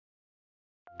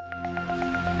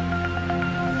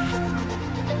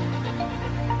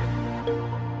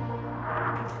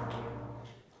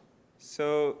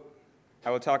So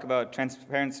I will talk about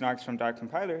transparent SNARKs from dark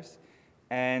compilers.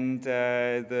 And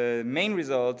the main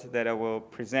result that I will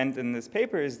present in this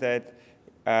paper is that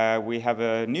we have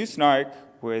a new SNARK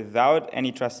without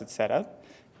any trusted setup,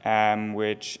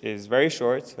 which is very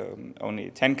short, so only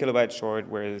 10 kilobytes short,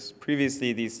 whereas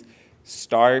previously these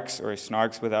STARKs or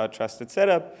SNARKs without trusted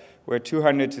setup were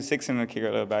 200 to 600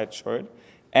 kilobytes short.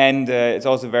 And it's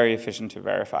also very efficient to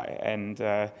verify.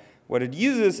 And what it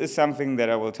uses is something that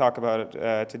I will talk about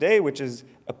today, which is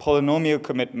a polynomial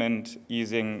commitment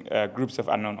using groups of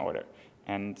unknown order.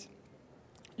 And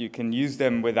you can use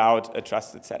them without a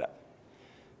trusted setup.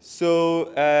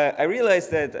 So I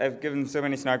realized that I've given so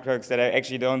many SNARK talks that I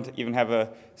actually don't even have a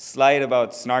slide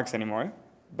about SNARKs anymore.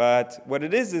 But what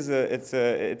it is it's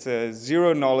a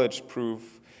zero knowledge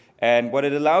proof. And what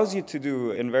it allows you to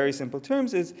do in very simple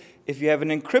terms is if you have an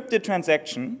encrypted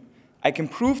transaction, I can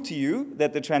prove to you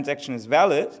that the transaction is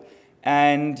valid,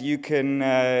 and you can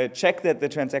check that the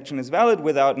transaction is valid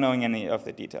without knowing any of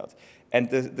the details.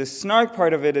 And the SNARK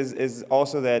part of it is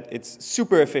also that it's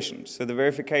super efficient. So the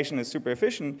verification is super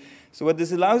efficient. So what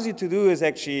this allows you to do is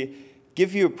actually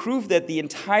give you a proof that the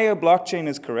entire blockchain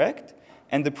is correct,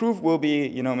 and the proof will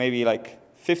be, maybe like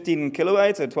 15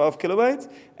 kilobytes or 12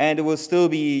 kilobytes, and it will still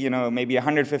be, maybe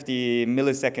 150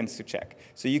 milliseconds to check.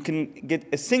 So you can get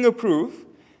a single proof,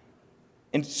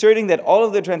 inserting that all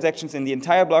of the transactions in the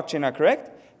entire blockchain are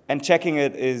correct, and checking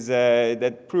it is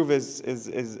that proof is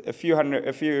a few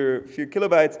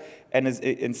kilobytes, and is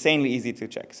insanely easy to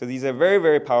check. So these are very,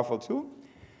 very powerful tools.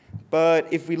 But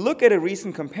if we look at a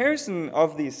recent comparison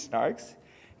of these SNARKs,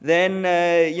 then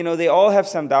they all have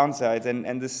some downsides,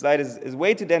 and this slide is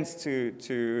way too dense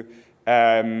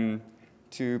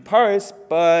to parse,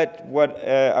 but what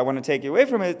I want to take away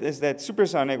from it is that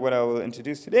Supersonic, what I will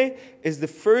introduce today, is the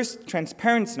first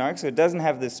transparent SNARK, so it doesn't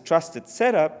have this trusted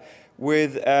setup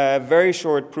with very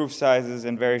short proof sizes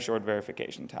and very short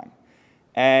verification time.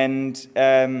 And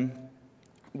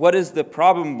what is the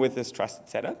problem with this trusted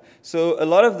setup? So a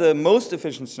lot of the most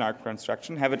efficient SNARK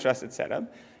construction have a trusted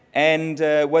setup. And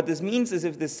what this means is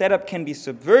if the setup can be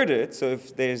subverted, so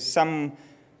if there's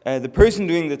the person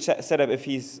doing the setup, if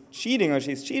he's cheating or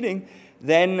she's cheating,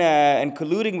 then and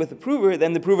colluding with the prover,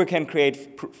 then the prover can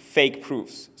create fake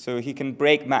proofs. So he can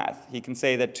break math. He can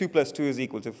say that 2 plus 2 is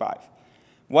equal to 5.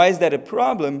 Why is that a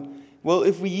problem? Well,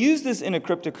 if we use this in a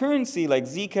cryptocurrency like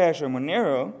Zcash or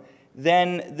Monero,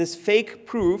 then this fake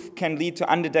proof can lead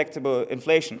to undetectable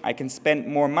inflation. I can spend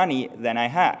more money than I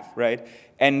have, right?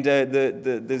 And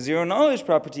the zero knowledge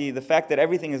property, the fact that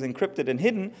everything is encrypted and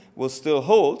hidden, will still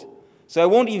hold. So I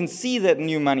won't even see that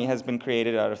new money has been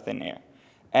created out of thin air.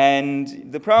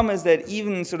 And the problem is that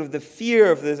even sort of the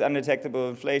fear of this undetectable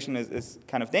inflation is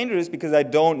kind of dangerous because I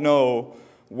don't know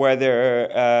whether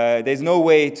there's no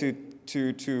way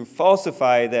to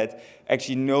falsify that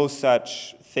actually no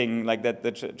such thing like that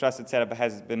the trusted setup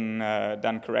has been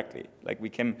done correctly. Like we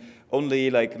can only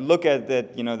look at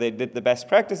that they did the best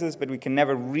practices, but we can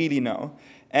never really know.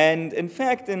 And in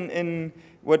fact, in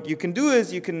what you can do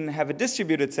is you can have a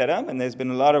distributed setup, and there's been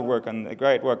a lot of work on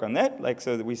great work on that.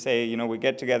 So that we say we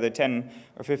get together 10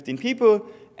 or 15 people,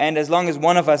 and as long as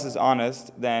one of us is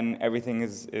honest, then everything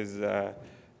is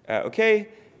okay.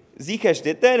 Zcash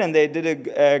did that, and they did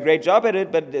a great job at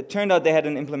it, but it turned out they had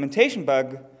an implementation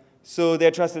bug. So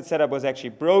their trusted setup was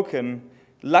actually broken.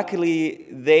 Luckily,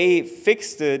 they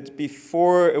fixed it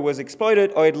before it was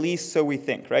exploited, or at least so we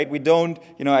think, right? We don't,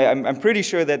 I'm pretty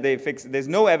sure that they fixed it. There's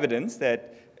no evidence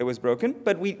that it was broken,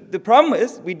 but the problem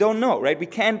is we don't know, right? We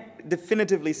can't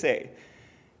definitively say.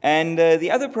 And the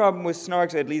other problem with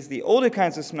SNARKs, or at least the older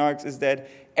kinds of SNARKs, is that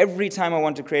every time I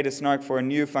want to create a SNARK for a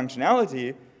new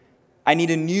functionality, I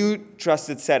need a new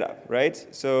trusted setup, right?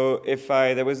 So if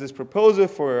there was this proposal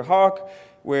for Hawk,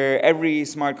 where every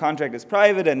smart contract is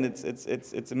private and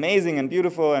it's amazing and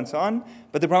beautiful and so on.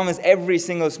 But the problem is every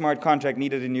single smart contract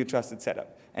needed a new trusted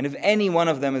setup. And if any one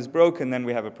of them is broken, then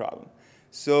we have a problem.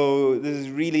 So this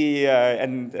is really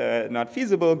not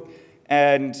feasible.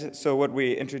 And so what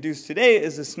we introduced today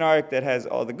is a SNARK that has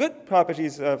all the good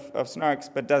properties of SNARKs,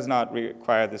 but does not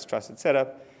require this trusted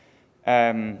setup.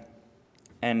 And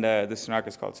the SNARK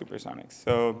is called Supersonic.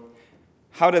 So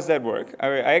how does that work? I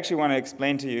actually want to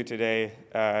explain to you today.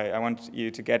 I want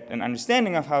you to get an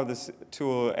understanding of how this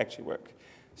tool actually works.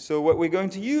 So what we're going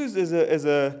to use is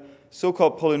a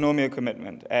so-called polynomial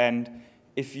commitment. And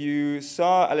if you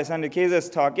saw Alessandro Chiesa's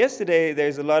talk yesterday,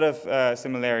 there's a lot of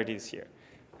similarities here.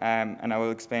 And I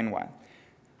will explain why.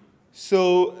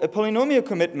 So a polynomial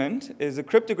commitment is a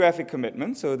cryptographic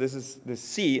commitment. So this is the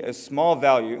C, a small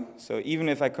value. So even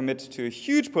if I commit to a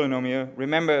huge polynomial,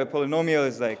 remember a polynomial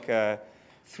is like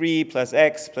 3 plus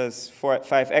x plus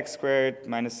 5x squared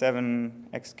minus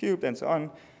 7x cubed, and so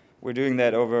on. We're doing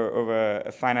that over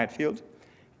a finite field.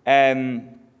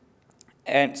 And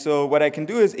so what I can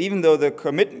do is, even though the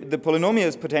polynomial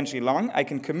is potentially long, I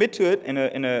can commit to it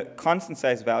in a constant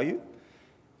size value,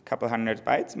 a couple hundred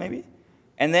bytes maybe.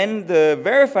 And then the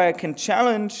verifier can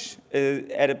challenge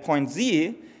at a point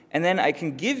z, and then I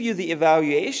can give you the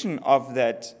evaluation of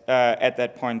that at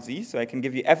that point z. So I can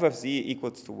give you f of z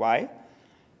equals to y,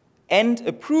 and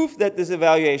a proof that this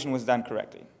evaluation was done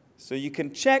correctly. So you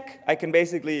can check, I can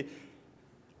basically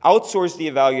outsource the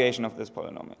evaluation of this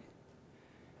polynomial.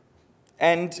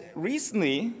 And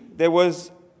recently, there was,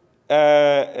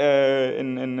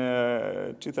 end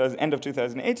of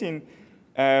 2018,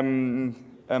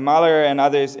 Mahler and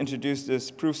others introduced this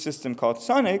proof system called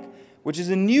SONIC, which is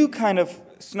a new kind of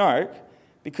SNARK,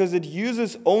 because it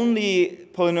uses only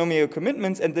polynomial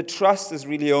commitments, and the trust is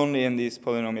really only in these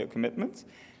polynomial commitments.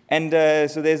 And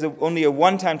so there's only a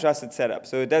one-time trusted setup.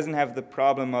 So it doesn't have the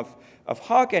problem of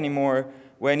Hawk anymore,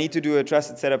 where I need to do a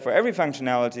trusted setup for every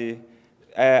functionality.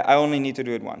 I only need to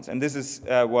do it once. And this is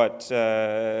what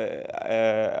Ale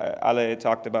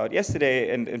talked about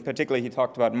yesterday, and in particular he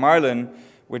talked about Marlin,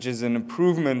 which is an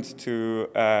improvement to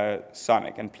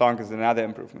SONIC, and Plonk is another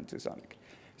improvement to SONIC.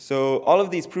 So all of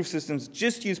these proof systems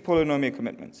just use polynomial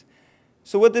commitments.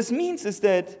 So what this means is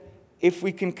that if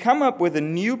we can come up with a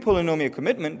new polynomial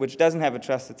commitment which doesn't have a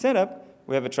trusted setup,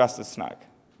 we have a trusted SNARK.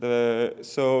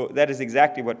 So that is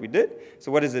exactly what we did.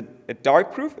 So what is a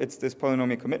dark proof? It's this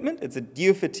polynomial commitment. It's a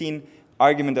Diophantine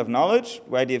argument of knowledge.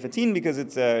 Why Diophantine? Because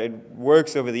it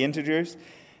works over the integers.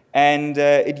 And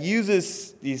it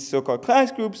uses these so-called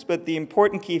class groups, but the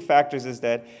important key factors is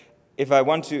that if I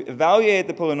want to evaluate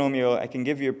the polynomial, I can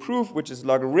give you a proof which is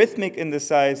logarithmic in the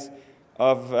size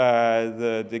of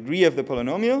the degree of the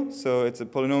polynomial. So it's a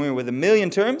polynomial with 1,000,000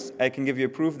 terms. I can give you a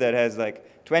proof that has like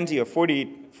 20 or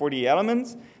 40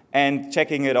 elements, and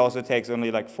checking it also takes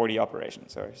only like 40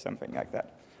 operations or something like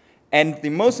that. And the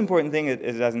most important thing is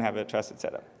it doesn't have a trusted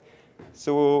setup.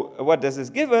 So what does this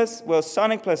give us? Well,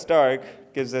 SONIC plus dark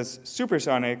gives us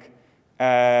supersonic,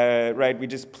 right? We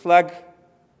just plug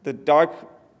the dark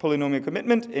polynomial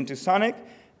commitment into SONIC,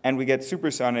 and we get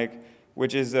supersonic,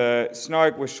 which is a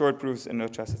SNARK with short proofs and no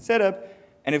trusted setup.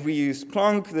 And if we use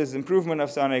Plonk, this improvement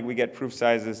of SONIC, we get proof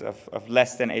sizes of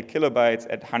less than 8 kilobytes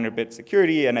at 100-bit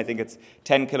security, and I think it's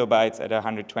 10 kilobytes at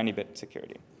 120-bit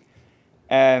security.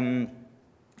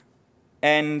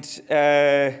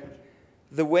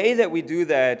 The way that we do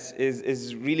that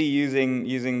is really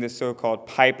using the so-called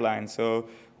pipeline. So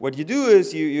what you do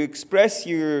is you express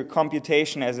your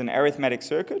computation as an arithmetic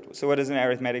circuit. So what is an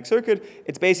arithmetic circuit?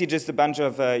 It's basically just a bunch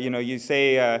of, you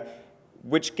say,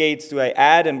 which gates do I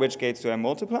add and which gates do I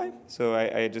multiply? So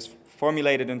I just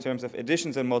formulate it in terms of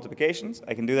additions and multiplications.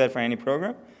 I can do that for any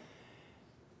program.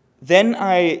 Then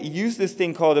I use this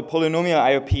thing called a polynomial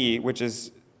IOP, which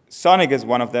is SONIC is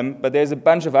one of them, but there's a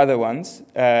bunch of other ones,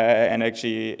 and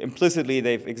actually implicitly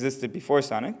they've existed before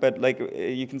SONIC. But like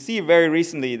you can see, very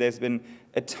recently there's been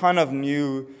a ton of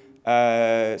new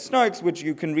SNARKs, which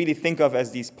you can really think of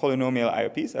as these polynomial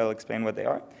IOPs. I'll explain what they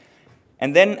are.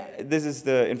 And then this is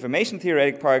the information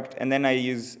theoretic part, and then I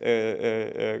use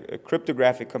a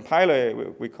cryptographic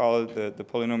compiler, we call it the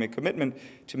polynomial commitment,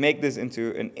 to make this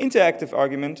into an interactive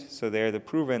argument. So there the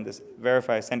prover and the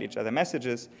verifier send each other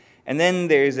messages. And then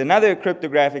there is another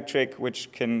cryptographic trick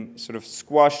which can sort of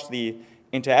squash the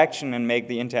interaction and make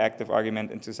the interactive argument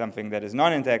into something that is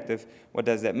non-interactive. What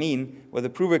does that mean? Well,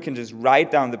 the prover can just write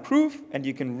down the proof, and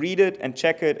you can read it and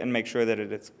check it and make sure that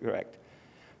it is correct.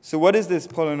 So what is this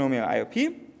polynomial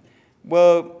IOP?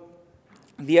 Well,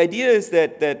 the idea is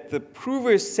that the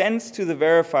prover sends to the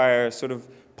verifier sort of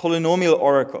polynomial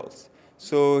oracles.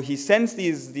 So he sends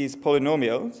these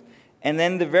polynomials, and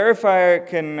then the verifier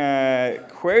can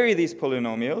query these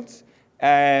polynomials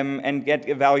and get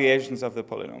evaluations of the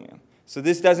polynomial. So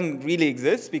this doesn't really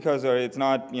exist because, or it's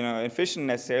not efficient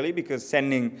necessarily, because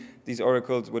sending these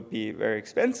oracles would be very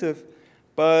expensive.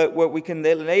 But what we can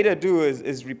later do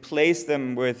is replace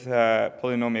them with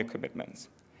polynomial commitments.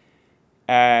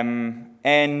 And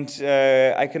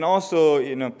I can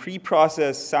also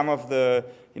pre-process some of the,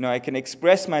 I can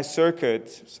express my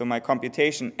circuit, so my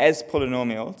computation, as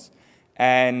polynomials,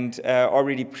 and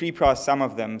already pre-process some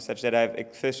of them such that I have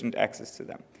efficient access to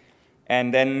them.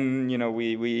 And then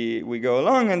we go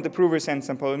along, and the prover sends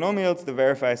some polynomials, the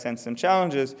verifier sends some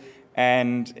challenges,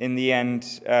 and in the end,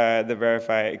 the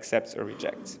verifier accepts or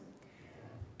rejects.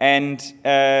 And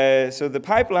so the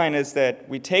pipeline is that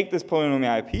we take this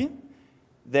polynomial IP,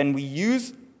 then we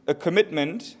use a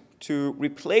commitment to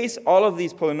replace all of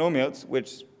these polynomials,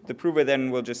 which the prover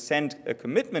then will just send a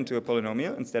commitment to a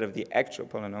polynomial instead of the actual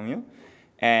polynomial.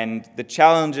 And the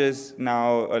challenges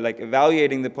now, or like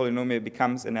evaluating the polynomial,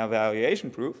 becomes an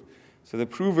evaluation proof. So the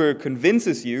prover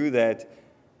convinces you that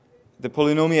the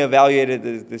polynomial evaluated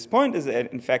at this point is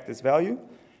in fact this value.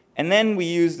 And then we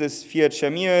use this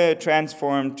Fiat-Shamir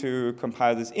transform to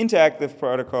compile this interactive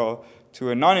protocol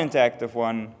to a non-interactive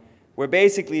one, where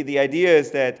basically the idea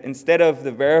is that instead of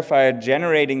the verifier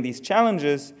generating these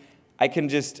challenges, I can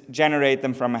just generate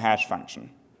them from a hash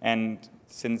function. And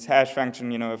since hash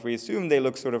function, if we assume they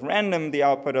look sort of random, the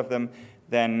output of them,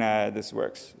 then this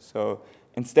works. So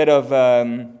instead of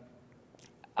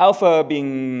alpha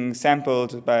being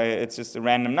sampled by, it's just a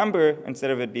random number, instead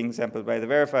of it being sampled by the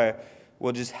verifier,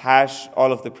 we'll just hash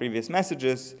all of the previous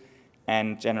messages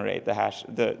and generate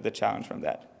the challenge from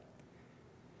that.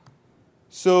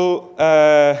 So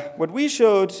what we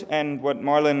showed, and what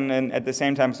Marlon at the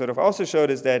same time sort of also showed,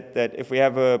 is that if we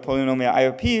have a polynomial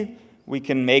IOP, we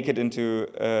can make it into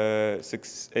a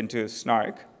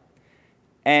SNARK.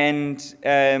 And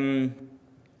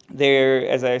there,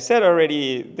 as I said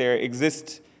already, there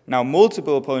exist now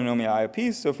multiple polynomial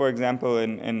IOPs. So for example,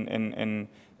 in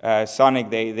Sonic,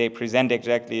 they present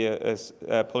exactly a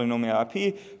polynomial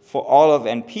IOP for all of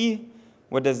NP.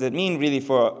 What does that mean really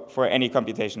for any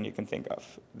computation you can think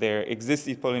of? There exist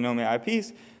these polynomial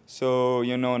IPs, so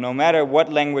no matter what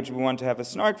language we want to have a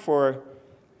SNARK for,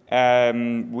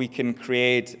 we can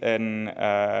create a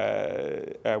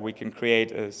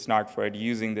SNARK for it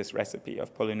using this recipe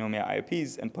of polynomial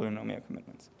IPs and polynomial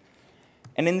commitments.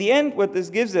 And in the end, what this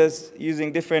gives us,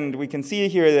 using different, we can see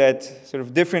here that sort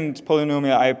of different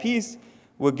polynomial IPs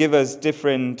will give us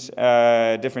different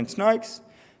SNARKs.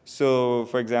 So,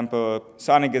 for example,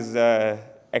 Sonic is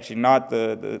actually not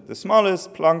the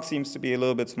smallest. Plonk seems to be a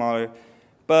little bit smaller.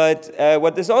 But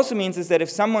what this also means is that if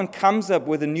someone comes up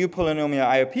with a new polynomial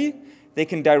IOP, they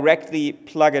can directly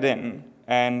plug it in.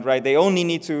 And they only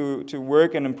need to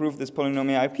work and improve this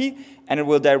polynomial IOP, and it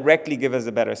will directly give us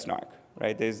a better SNARK.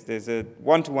 There's a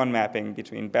one-to-one mapping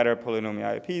between better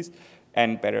polynomial IOPs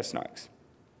and better SNARKs.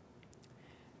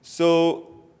 So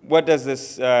what does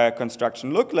this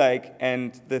construction look like?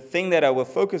 And the thing that I will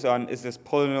focus on is this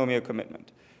polynomial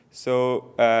commitment.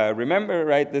 So remember,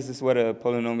 this is what a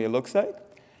polynomial looks like.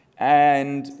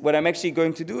 And what I'm actually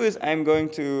going to do is I'm going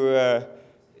to,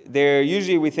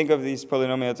 usually we think of these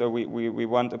polynomials, or we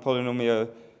want a polynomial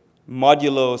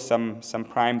modulo some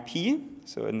prime p,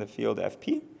 so in the field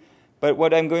fp. But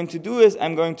what I'm going to do is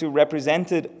I'm going to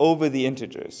represent it over the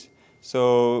integers.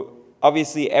 So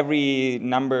obviously, every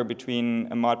number between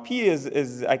a mod p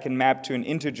is I can map to an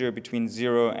integer between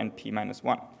 0 and p minus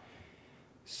 1.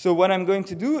 So what I'm going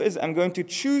to do is I'm going to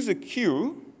choose a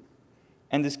q,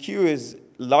 and this q is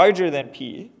larger than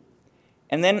p.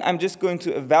 And then I'm just going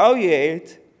to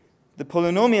evaluate the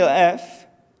polynomial f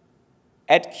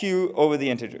at q over the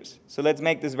integers. So let's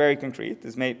make this very concrete.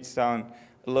 This may sound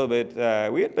a little bit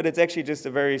weird, but it's actually just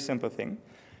a very simple thing.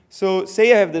 So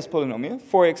say I have this polynomial,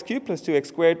 4x cubed plus 2x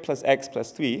squared plus x plus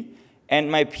 3,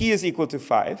 and my p is equal to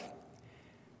 5.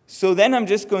 So then I'm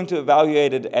just going to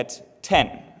evaluate it at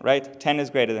 10, 10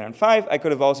 is greater than 5. I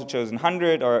could have also chosen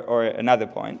 100 or another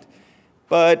point.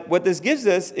 But what this gives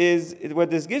us is, it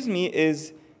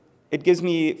gives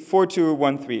me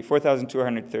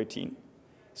 4213.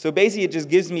 So basically, it just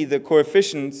gives me the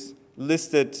coefficients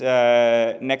listed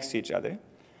next to each other.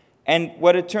 And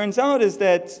what it turns out is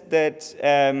that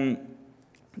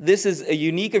this is a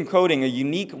unique encoding, a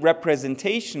unique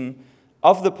representation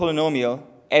of the polynomial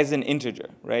as an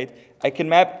integer, I can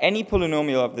map any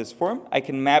polynomial of this form. I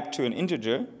can map to an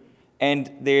integer. And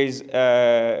there's,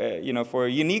 for a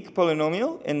unique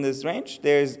polynomial in this range,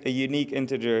 there's a unique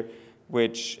integer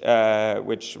which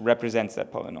represents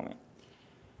that polynomial.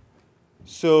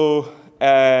 So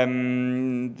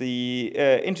the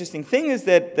interesting thing is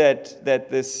that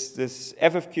this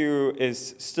f of q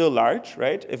is still large,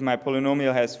 If my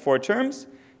polynomial has 4 terms,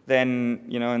 then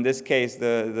in this case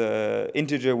the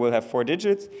integer will have 4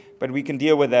 digits, but we can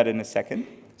deal with that in a second.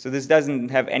 So this doesn't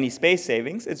have any space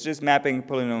savings. It's just mapping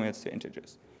polynomials to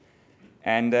integers.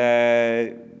 And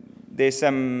there's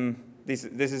some.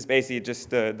 This is basically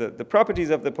just the properties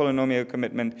of the polynomial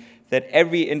commitment, that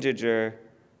every integer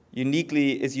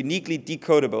is uniquely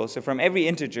decodable. So from every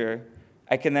integer,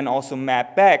 I can then also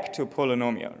map back to a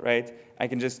polynomial, I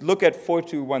can just look at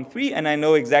 4213, and I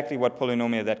know exactly what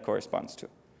polynomial that corresponds to,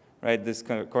 This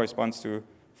corresponds to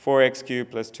 4x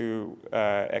cubed plus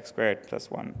 2x squared plus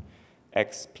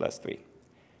 1x plus 3.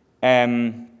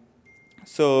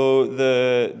 So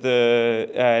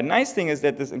the nice thing is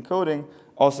that this encoding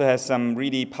also has some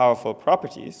really powerful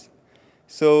properties.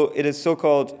 So it is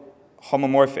so-called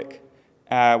homomorphic.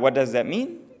 What does that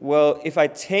mean? Well, if I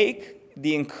take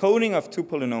the encoding of two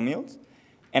polynomials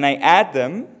and I add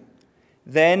them,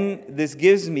 then this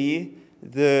gives me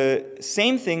the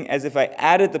same thing as if I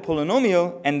added the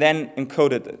polynomial and then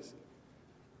encoded this.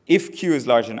 If Q is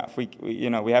large enough,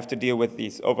 we have to deal with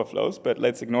these overflows, but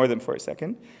let's ignore them for a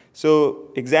second.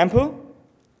 So example,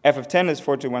 f of 10 is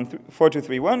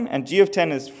 4231, and g of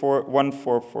 10 is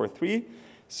 1443.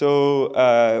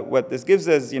 So what this gives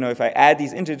us, if I add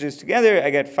these integers together, I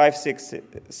get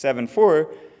 5674,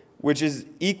 which is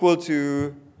equal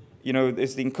to,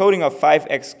 it's the encoding of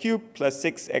 5x cubed plus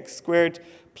 6x squared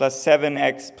plus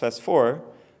 7x plus 4,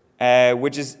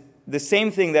 which is the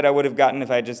same thing that I would have gotten if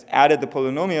I just added the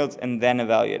polynomials and then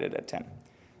evaluated at 10.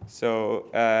 So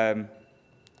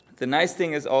the nice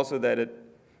thing is also that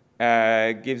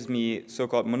it gives me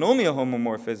so-called monomial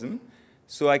homomorphism.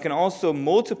 So I can also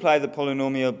multiply the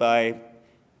polynomial by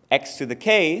x to the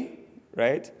k,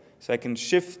 right? So I can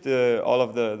shift all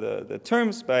of the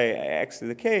terms by x to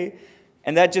the k,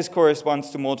 and that just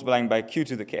corresponds to multiplying by q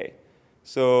to the k.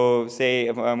 So say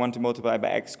if I want to multiply by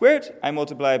x squared, I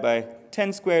multiply by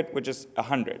 10 squared, which is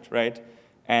 100, right?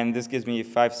 And this gives me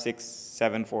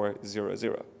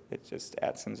 567400. It just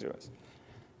adds some zeros.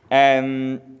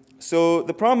 So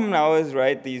the problem now is,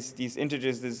 right, these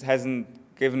integers, this hasn't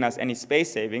given us any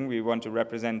space saving. We want to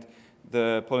represent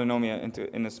the polynomial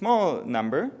in a small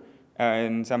number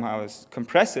and somehow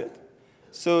compress it.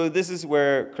 So this is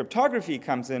where cryptography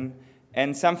comes in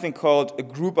and something called a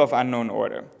group of unknown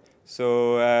order.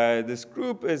 So this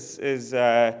group has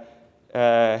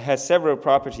several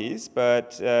properties,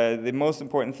 but the most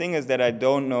important thing is that I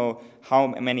don't know how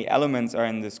many elements are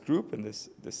in this group, in this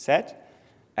set.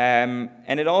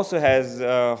 And it also has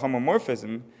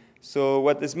homomorphism. So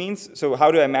what this means, so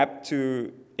how do I map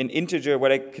to an integer?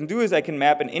 What I can do is I can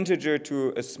map an integer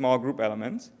to a small group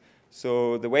element.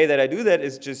 So the way that I do that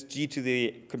is just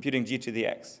computing g to the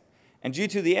x. And g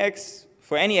to the x,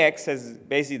 for any x, has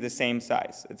basically the same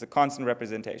size. It's a constant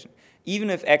representation. Even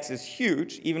if x is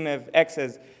huge, even if x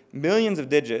has millions of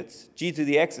digits, g to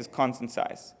the x is constant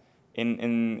size.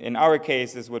 In our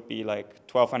case, this would be like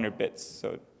 1,200 bits.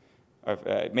 So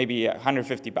maybe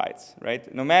 150 bytes,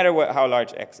 right? No matter how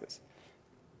large x is.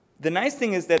 The nice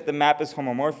thing is that the map is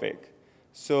homomorphic.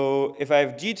 So if I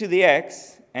have g to the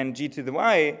x and g to the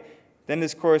y, then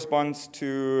this corresponds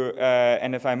to,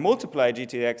 and if I multiply g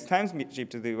to the x times g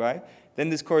to the y, then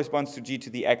this corresponds to g to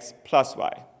the x plus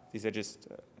y. These are just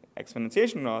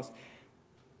exponentiation laws.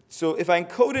 So if I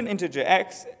encode an integer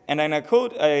x, and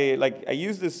I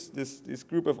use this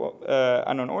group of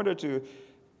unknown order to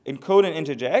encode an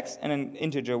integer x and an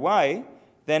integer y,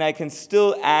 then I can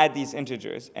still add these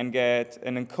integers and get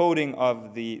an encoding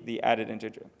of the added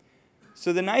integer.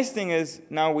 So the nice thing is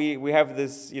now we have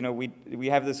this, we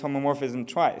have this homomorphism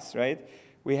twice, right?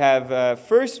 We have,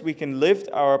 first we can lift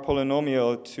our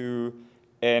polynomial to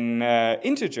an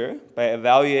integer by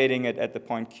evaluating it at the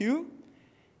point q,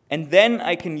 and then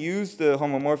I can use the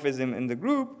homomorphism in the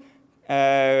group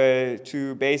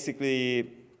to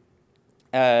basically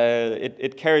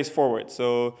it carries forward.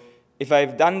 So if I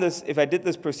did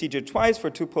this procedure twice for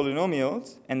two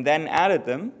polynomials and then added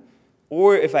them,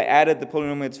 or if I added the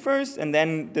polynomials first and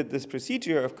then did this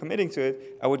procedure of committing to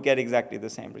it, I would get exactly the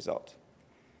same result.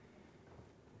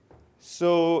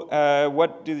 So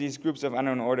what do these groups of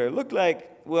unknown order look like?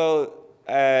 Well,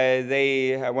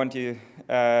 I want you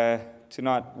to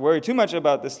not worry too much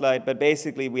about this slide, but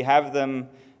basically we have them.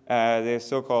 They're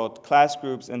so-called class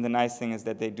groups, and the nice thing is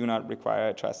that they do not require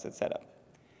a trusted setup.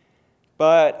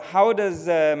 But how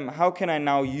can I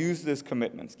now use this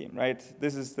commitment scheme, right?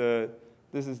 This is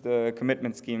the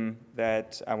commitment scheme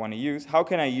that I want to use. How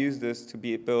can I use this to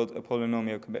build a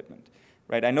polynomial commitment,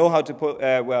 right? I know how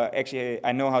to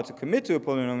I know how to commit to a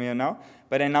polynomial now,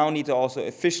 but I now need to also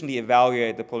efficiently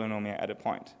evaluate the polynomial at a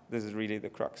point. This is really the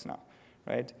crux now,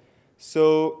 right?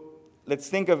 So let's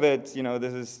think of it,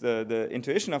 this is the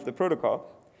intuition of the protocol.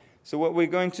 So what we're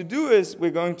going to do is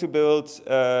we're going to build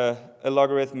a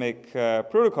logarithmic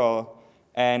protocol.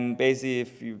 And basically,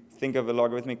 if you think of a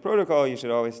logarithmic protocol, you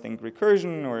should always think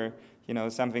recursion or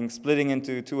something splitting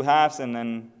into two halves and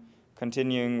then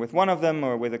continuing with one of them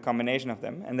or with a combination of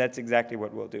them. And that's exactly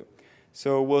what we'll do.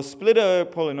 So we'll split a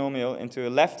polynomial into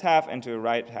a left half and to a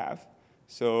right half.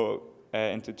 So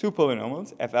into two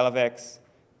polynomials, FL of x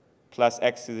plus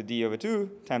x to the d over 2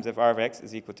 times fr of x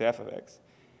is equal to f of x.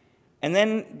 And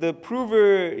then the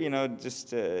prover,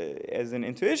 just as an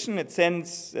intuition, it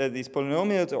sends these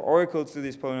polynomials or oracles to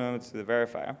these polynomials to the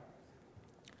verifier.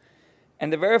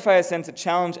 And the verifier sends a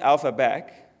challenge alpha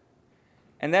back.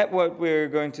 And that what we're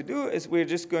going to do is we're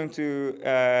just going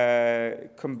to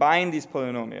combine these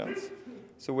polynomials.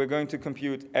 So we're going to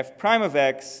compute f prime of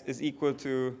x is equal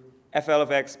to FL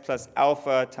of x plus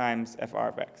alpha times FR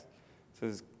of x. So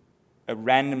it's a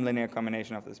random linear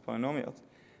combination of these polynomials.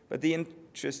 But the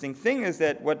interesting thing is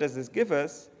that what does this give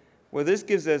us? Well, this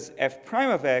gives us f prime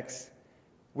of x,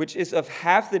 which is of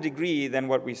half the degree than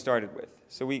what we started with.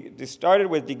 So we just started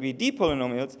with degree d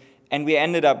polynomials, and we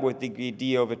ended up with degree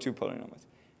d over 2 polynomials.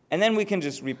 And then we can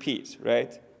just repeat,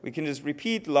 right? We can just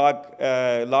repeat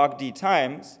log d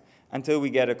times until we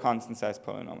get a constant size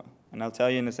polynomial. And I'll tell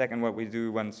you in a second what we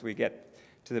do once we get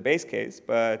to the base case.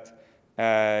 But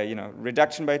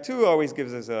reduction by 2 always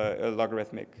gives us a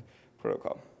logarithmic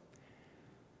protocol.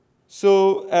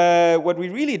 So what we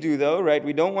really do, though, right,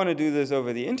 we don't want to do this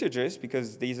over the integers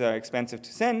because these are expensive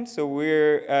to send. So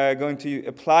we're going to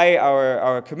apply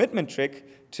our commitment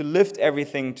trick to lift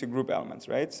everything to group elements,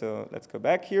 right? So let's go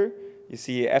back here. You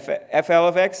see FL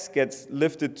of x gets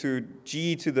lifted to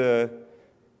g to the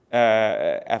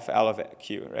FL of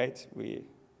q, right? We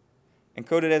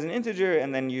encode it as an integer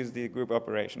and then use the group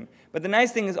operation. But the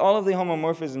nice thing is all of the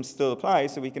homomorphisms still apply,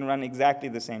 so we can run exactly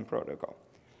the same protocol.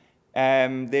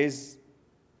 There's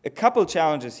a couple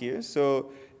challenges here.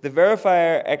 So the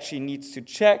verifier actually needs to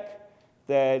check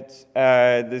that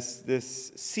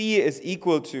this C is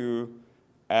equal to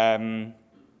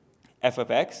f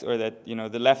of x, or that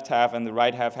the left half and the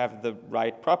right half have the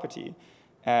right property.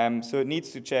 So it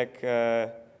needs to check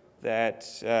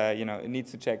it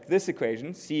needs to check this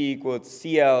equation, C equals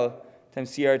CL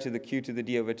times CR to the Q to the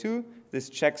D over 2. This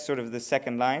checks sort of the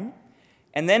second line.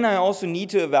 And then I also need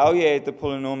to evaluate the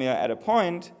polynomial at a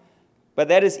point, but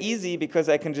that is easy because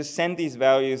I can just send these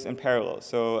values in parallel.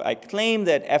 So I claim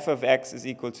that f of x is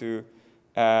equal to,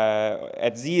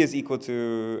 at z is equal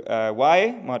to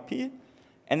y mod p.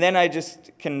 And then I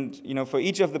just can, for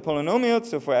each of the polynomials,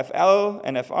 so for FL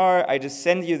and FR, I just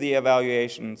send you the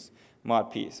evaluations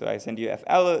mod p. So I send you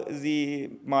FL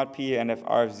z mod p and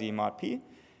FR z mod p.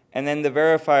 And then the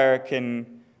verifier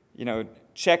can,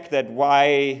 check that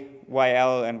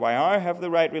YL and YR have the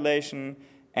right relation,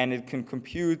 and it can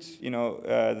compute,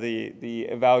 the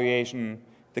evaluation,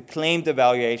 the claimed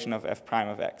evaluation of f prime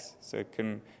of x. So it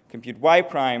can compute y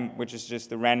prime, which is just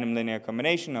the random linear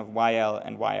combination of YL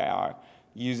and YIR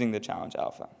using the challenge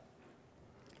alpha.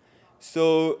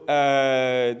 So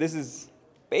this is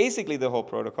basically the whole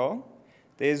protocol.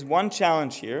 There's one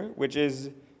challenge here, which is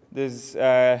this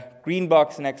green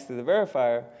box next to the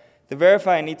verifier. The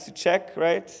verifier needs to check,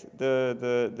 right,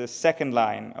 the second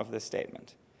line of the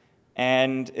statement.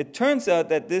 And it turns out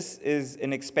that this is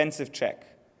an expensive check.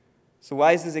 So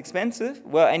why is this expensive?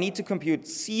 Well, I need to compute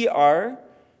CR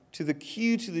to the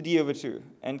Q to the D over 2.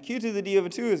 And Q to the D over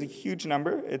 2 is a huge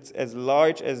number. It's as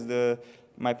large as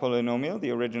my polynomial,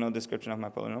 the original description of my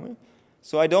polynomial.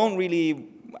 So I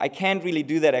can't really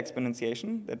do that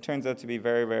exponentiation. That turns out to be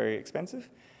very, very expensive.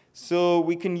 So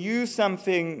we can use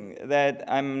something that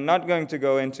I'm not going to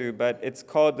go into, but it's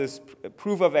called this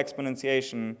proof of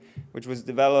exponentiation, which was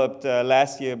developed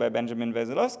last year by Benjamin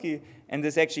Veselowski, and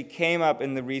this actually came up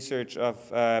in the research of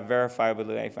verifiable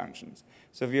delay functions.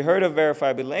 So if you heard of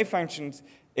verifiable delay functions,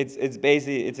 it's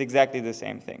exactly the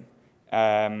same thing.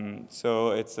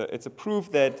 So it's a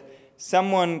proof that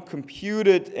someone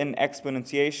computed an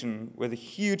exponentiation with a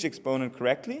huge exponent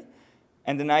correctly.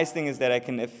 And the nice thing is that I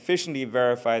can efficiently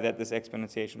verify that this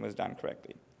exponentiation was done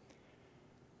correctly.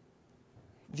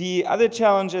 The other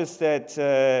challenge is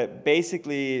that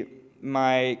basically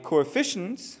my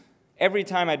coefficients, every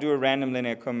time I do a random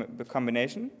linear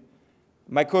combination,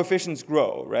 my coefficients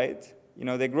grow, right?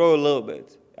 They grow a little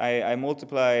bit. I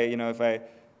multiply, if I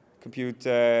compute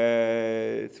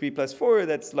 3 plus 4,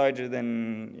 that's larger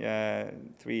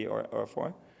than 3 or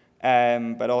 4.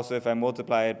 But also if I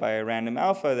multiply it by a random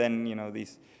alpha, then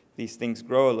these things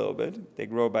grow a little bit. They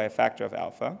grow by a factor of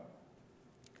alpha.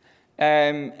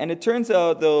 And it turns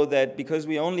out, though, that because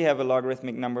we only have a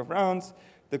logarithmic number of rounds,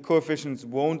 the coefficients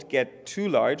won't get too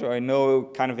large, or I know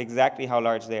kind of exactly how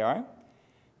large they are.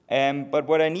 But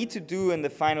what I need to do in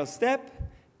the final step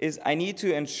is I need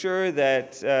to ensure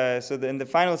that, in the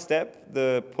final step,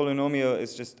 the polynomial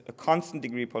is just a constant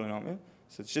degree polynomial.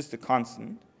 So it's just a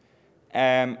constant.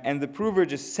 And the prover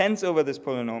just sends over this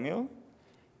polynomial,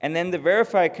 and then the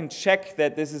verifier can check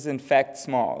that this is in fact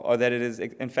small, or that it is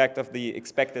in fact of the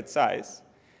expected size.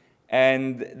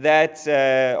 And that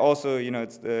also,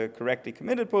 it's the correctly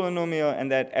committed polynomial, and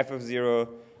that f of 0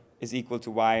 is equal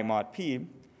to y mod p.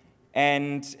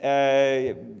 And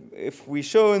if we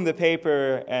show in the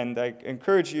paper, and I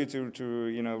encourage you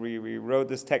to we wrote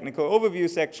this technical overview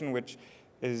section, which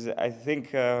is I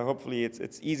think, hopefully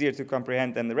it's easier to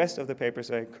comprehend than the rest of the paper,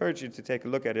 so I encourage you to take a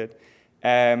look at it.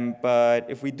 But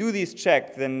if we do these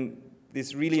checks, then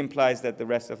this really implies that the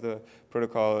rest of the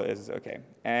protocol is okay.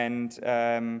 And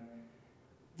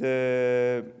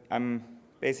I'm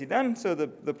basically done. So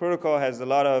the protocol has a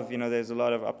lot of, there's a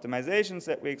lot of optimizations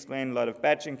that we explain, a lot of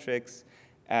batching tricks,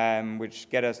 which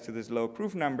get us to this low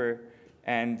proof number.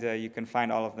 And you can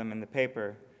find all of them in the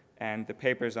paper. And the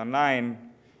paper is online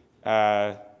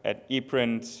at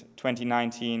ePrint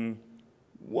 2019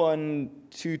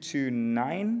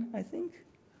 1229, I think.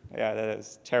 Yeah, that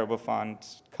is terrible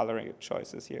font coloring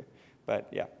choices here. But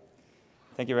yeah,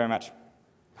 thank you very much.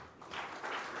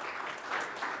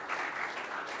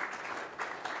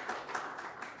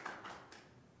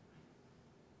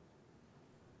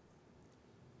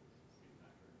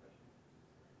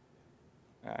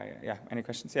 Yeah, any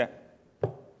questions? Yeah.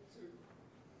 How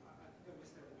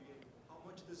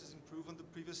much does this improve on the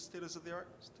previous status of the art?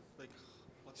 Like,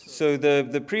 so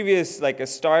the previous, like a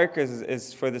STARK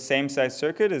is for the same size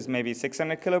circuit is maybe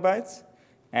 600 kilobytes,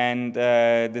 and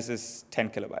this is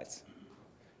 10 kilobytes.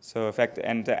 So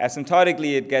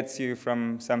asymptotically it gets you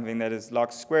from something that is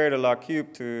log squared or log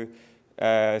cubed to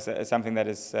something that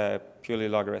is purely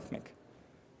logarithmic.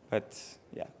 But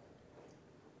yeah.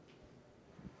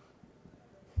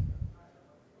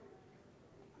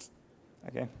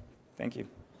 Okay, thank you.